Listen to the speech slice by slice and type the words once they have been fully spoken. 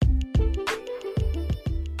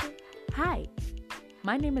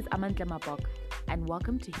My name is Amantle Mabok, and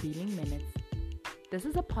welcome to Healing Minutes. This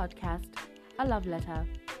is a podcast, a love letter,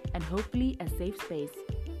 and hopefully a safe space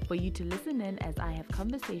for you to listen in as I have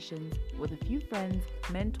conversations with a few friends,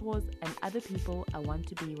 mentors, and other people I want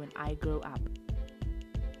to be when I grow up.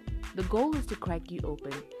 The goal is to crack you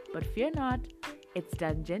open, but fear not, it's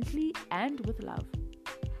done gently and with love.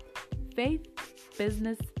 Faith,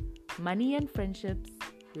 business, money and friendships,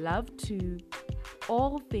 love too,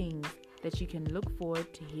 all things that you can look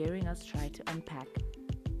forward to hearing us try to unpack.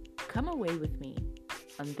 Come away with me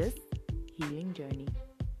on this healing journey.